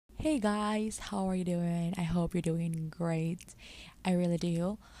Hey guys, how are you doing? I hope you're doing great. I really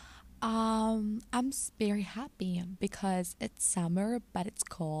do. Very happy because it's summer, but it's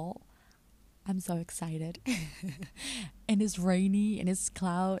cold. I'm so excited. And it's rainy and it's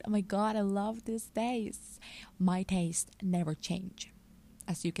cloud. Oh my god, I love these days. My taste never change,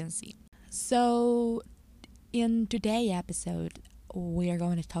 as you can see. So, in today's episode, we are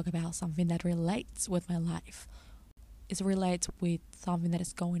going to talk about something that relates with my life. It relates with something that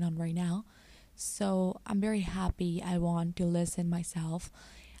is going on right now. So I'm very happy. I want to listen myself.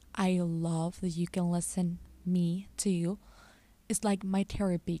 I love that you can listen me to you. It's like my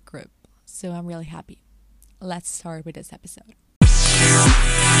therapy group. So I'm really happy. Let's start with this episode.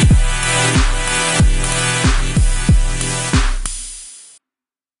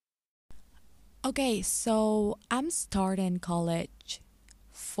 Okay, so I'm starting college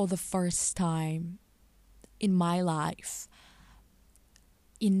for the first time in my life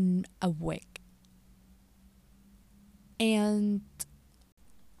in a week. And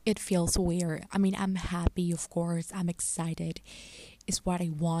it feels weird. I mean, I'm happy, of course. I'm excited. It's what I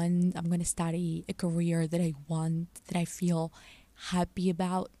want. I'm going to study a career that I want, that I feel happy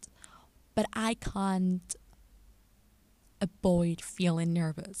about. But I can't avoid feeling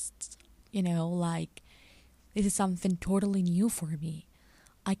nervous. Like this is something totally new for me.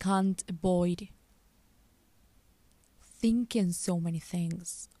 I can't avoid thinking so many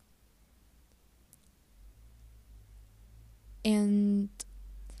things. And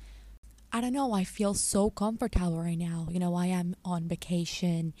I don't know, I feel so comfortable right now. I am on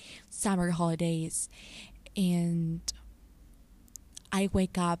vacation, summer holidays, and I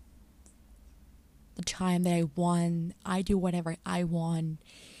wake up the time that I want. I do whatever I want.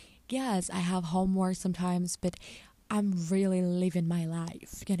 Yes, I have homework sometimes, but I'm really living my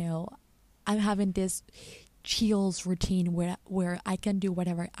life. I'm having this chills routine where I can do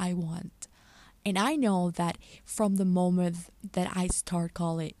whatever I want. And I know that from the moment that I start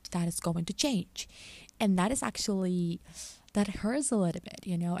college, that is going to change. And that hurts a little bit.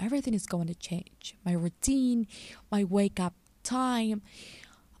 Everything is going to change. My routine, my wake up time,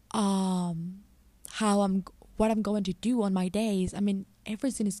 how what I'm going to do on my days. I mean,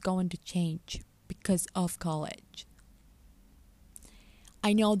 everything is going to change because of college.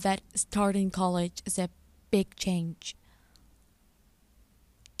 I know that starting college is a big change.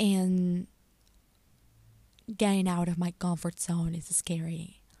 And getting out of my comfort zone is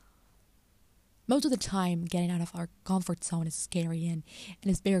scary. Most of the time, getting out of our comfort zone is scary and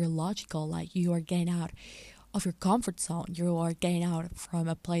it's very logical. Like you are getting out of your comfort zone. You are getting out from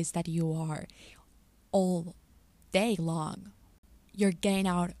a place that you are all day long. You're getting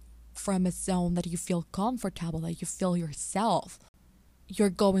out from a zone that you feel comfortable, that you feel yourself. You're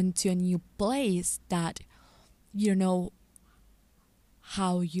going to a new place that you don't know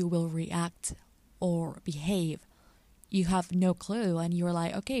how you will react or behave. You have no clue and you're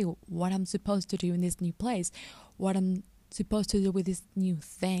like, okay, what I'm supposed to do in this new place, what I'm supposed to do with this new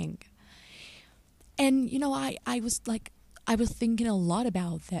thing. And I was thinking a lot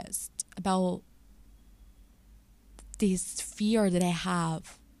about this fear that I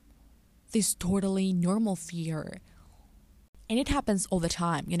have, this totally normal fear. And it happens all the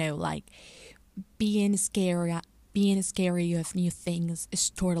time, like being scary of new things is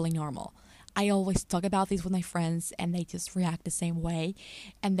totally normal. I always talk about this with my friends and they just react the same way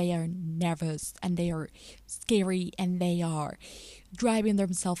and they are nervous and they are scary and they are driving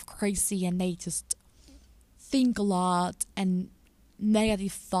themselves crazy and they just think a lot and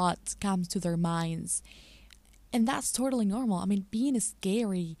negative thoughts comes to their minds. And that's totally normal. I mean, being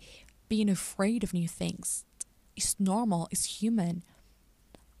scary, being afraid of new things is normal, it's human.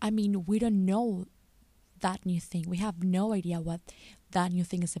 I mean, we don't know that new thing. We have no idea what that new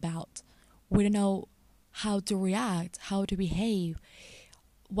thing is about. We don't know how to react, how to behave,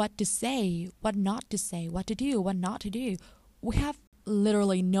 what to say, what not to say, what to do, what not to do. We have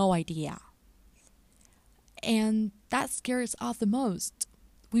literally no idea. And that scares us the most.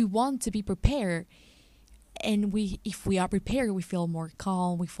 We want to be prepared. And if we are prepared, we feel more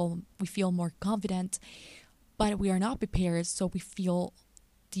calm, we feel more confident. But we are not prepared, so we feel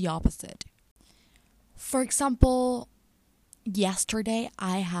the opposite. For example, yesterday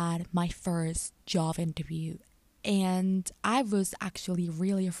I had my first job interview and I was actually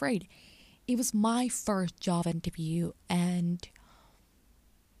really afraid. It was my first job interview and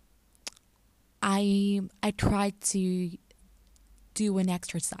I tried to do an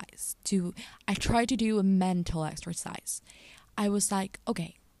exercise. I tried to do a mental exercise. I was like,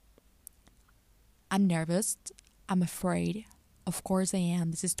 okay, I'm nervous, I'm afraid. Of course I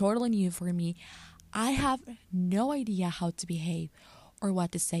am. This is totally new for me. I have no idea how to behave or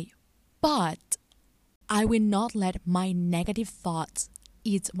what to say. But I will not let my negative thoughts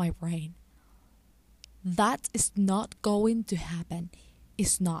eat my brain. That is not going to happen.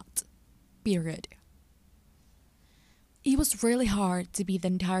 It's not. Period. It was really hard to be the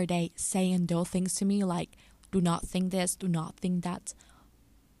entire day saying those things to me like, do not think this, do not think that.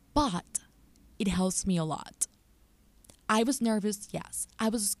 But it helps me a lot. I was nervous, yes. I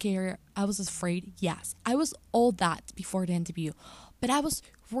was scared, I was afraid, yes. I was all that before the interview. But I was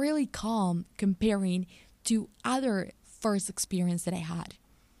really calm comparing to other first experience that I had.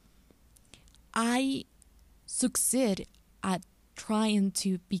 I succeed at trying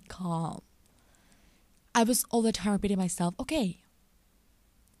to be calm. I was all the time repeating myself, okay,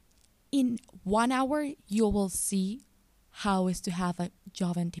 in 1 hour, you will see how it is to have a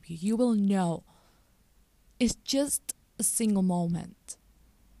job interview. You will know. It's just a single moment.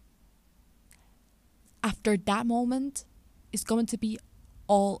 After that moment, it's going to be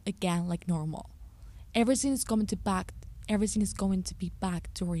all again like normal. Everything is going to be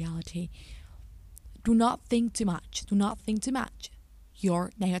back to reality. Do not think too much. Do not think too much.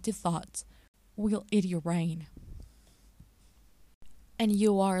 Your negative thoughts will eat your brain. And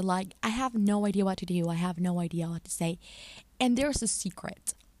you are like, I have no idea what to do. I have no idea what to say. And there's a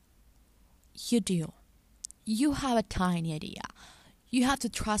secret. You do. You have a tiny idea. You have to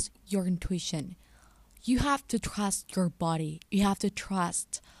trust your intuition. You have to trust your body. You have to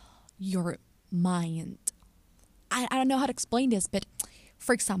trust your mind. I don't know how to explain this, but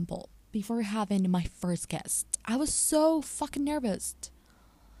for example, before having my first guest, I was so fucking nervous.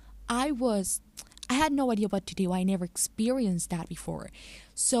 I had no idea what to do. I never experienced that before.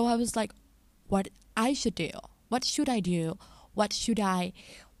 So I was like, what I should do? What should I do? What should I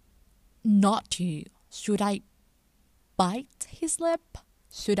not do? Should I bite his lip?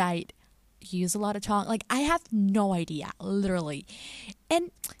 Should I use a lot of tongue? Like, I have no idea, literally.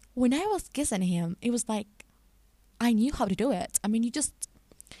 And when I was kissing him, it was like, I knew how to do it. I mean,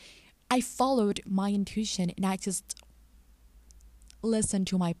 I followed my intuition and I just listened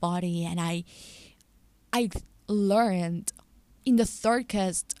to my body, and I learned in the third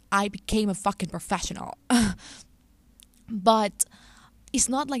kiss, I became a fucking professional. But it's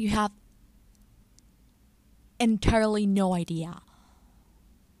not like you have entirely no idea.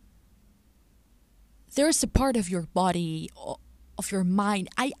 There's a part of your body, of your mind.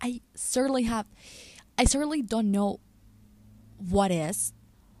 I certainly don't know what is,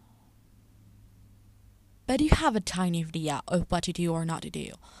 but you have a tiny idea of what to do or not to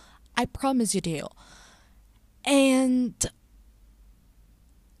do. I promise you do. And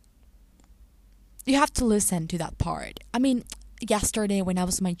you have to listen to that part. I mean, yesterday when I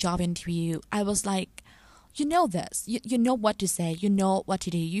was in my job interview, I was like, you know this. You know what to say. You know what to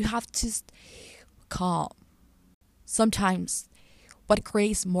do. You have to calm. Sometimes what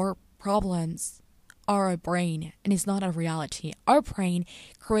creates more problems are our brain, and it's not a reality. Our brain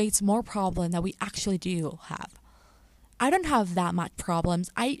creates more problems than we actually do have. I don't have that much problems.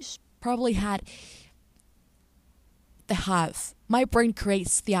 I probably had the half. My brain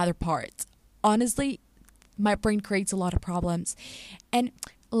creates the other part. Honestly, my brain creates a lot of problems. And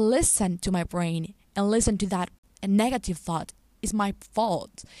listen to my brain and listen to that negative thought is my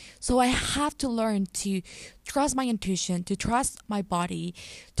fault. So I have to learn to trust my intuition, to trust my body,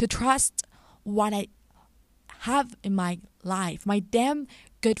 to trust what I have in my life, my damn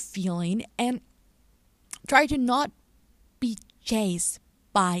good feeling, and try to not be chased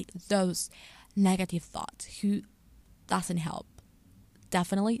by those negative thoughts who doesn't help.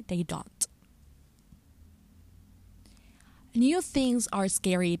 Definitely they don't. New things are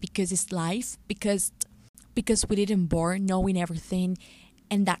scary because it's life, because we didn't born knowing everything,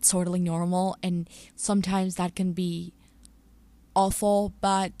 and that's totally normal, and sometimes that can be awful,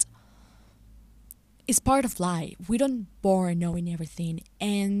 but it's part of life. We don't born knowing everything,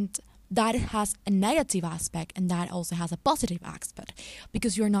 and that has a negative aspect, and that also has a positive aspect,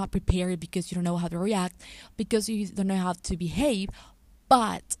 because you're not prepared, because you don't know how to react, because you don't know how to behave.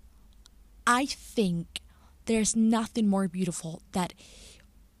 But I think there's nothing more beautiful than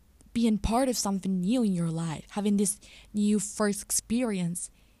being part of something new in your life, having this new first experience,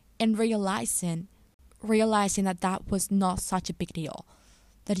 and realizing that was not such a big deal,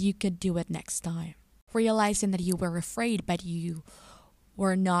 that you could do it next time. Realizing that you were afraid, but you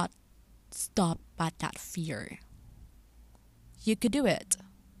were not stopped by that fear. You could do it.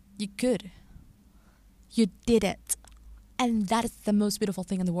 You could. You did it. And that is the most beautiful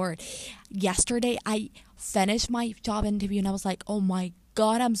thing in the world. Yesterday, I finished my job interview and I was like, oh my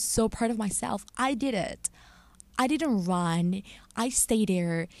God, I'm so proud of myself. I did it. I didn't run. I stayed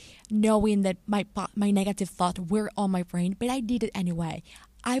there knowing that my negative thoughts were on my brain, but I did it anyway.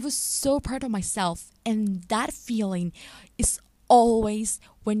 I was so proud of myself, and that feeling is always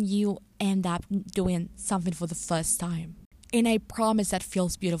when you end up doing something for the first time. And I promise that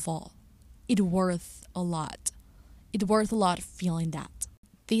feels beautiful. It's worth a lot. It's worth a lot feeling that.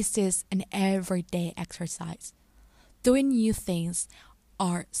 This is an everyday exercise. Doing new things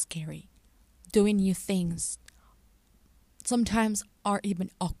are scary. Doing new things sometimes are even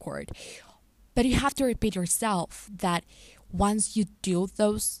awkward. But you have to repeat yourself that once you do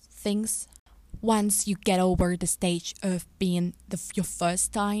those things, once you get over the stage of being your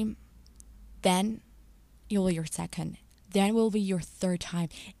first time, then it will be your second. Then will be your third time.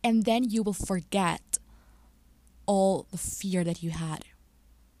 And then you will forget all the fear that you had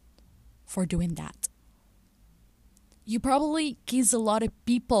for doing that. You probably kiss a lot of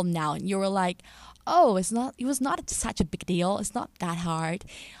people now and you were like, oh, it was not such a big deal. It's not that hard.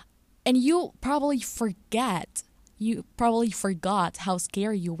 And you probably forgot how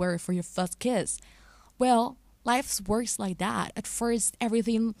scary you were for your first kiss. Well, life works like that. At first,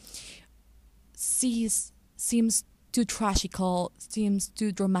 everything seems too tragical, seems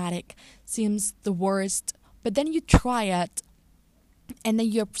too dramatic, seems the worst. But then you try it, and then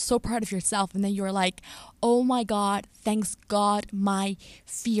you're so proud of yourself, and then you're like, oh my God, thanks God my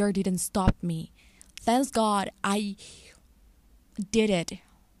fear didn't stop me. Thanks God I did it.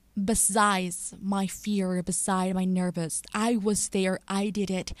 Besides my fear, beside my nervous, I was there, I did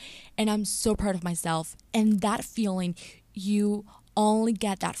it, and I'm so proud of myself. And that feeling, you only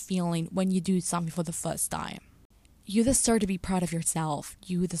get that feeling when you do something for the first time. You deserve to be proud of yourself.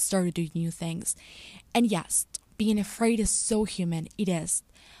 You deserve to do new things. And yes, being afraid is so human. It is.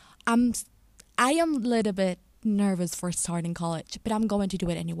 I am a little bit nervous for starting college, but I'm going to do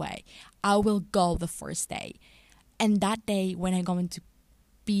it anyway. I will go the first day. And that day when I'm going to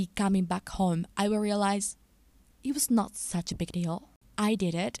be coming back home, I will realize it was not such a big deal. I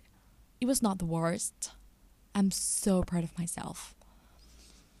did it. It was not the worst. I'm so proud of myself.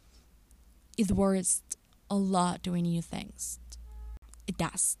 It's worth a lot doing new things. It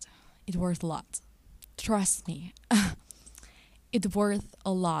does. It's worth a lot. Trust me. It's worth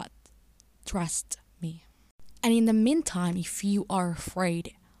a lot. Trust me. And in the meantime, if you are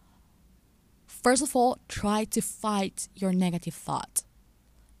afraid, first of all, try to fight your negative thought.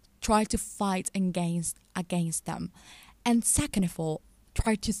 Try to fight against them. And second of all,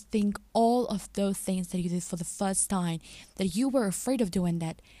 try to think all of those things that you did for the first time, that you were afraid of doing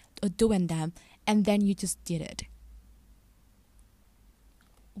them, and then you just did it.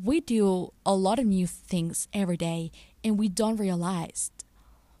 We do a lot of new things every day, and we don't realize.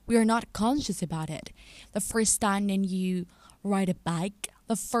 We are not conscious about it. The first time that you ride a bike,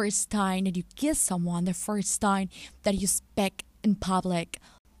 the first time that you kiss someone, the first time that you speak in public,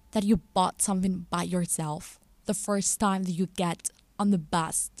 that you bought something by yourself, the first time that you get on the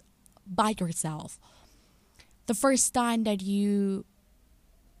bus by yourself, the first time that you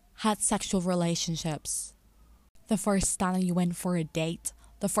had sexual relationships, the first time that you went for a date,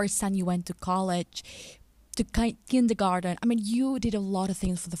 the first time you went to college, to kindergarten. I mean, you did a lot of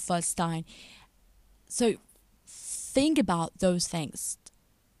things for the first time. So think about those things.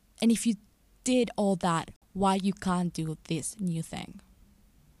 And if you did all that, why you can't do this new thing?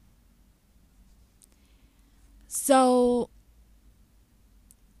 So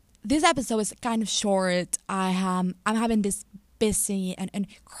this episode is kind of short. I'm having this busy and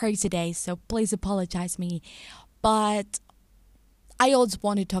crazy day, so please apologize me. But I always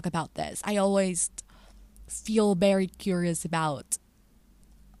want to talk about this. I always feel very curious about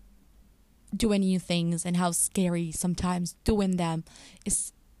doing new things and how scary sometimes doing them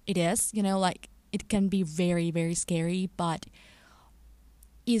is. It is, like it can be very, very scary, but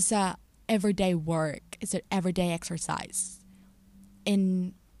it's a everyday work. It's an everyday exercise.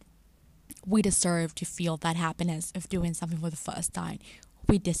 And we deserve to feel that happiness of doing something for the first time.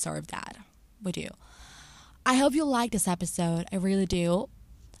 We deserve that. We do. I hope you like this episode. I really do.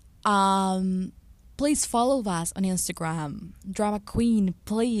 Please follow us on Instagram. Drama Queen,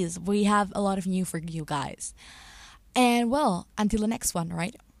 please. We have a lot of new for you guys. And well, until the next one,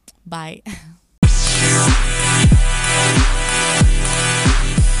 right? Bye.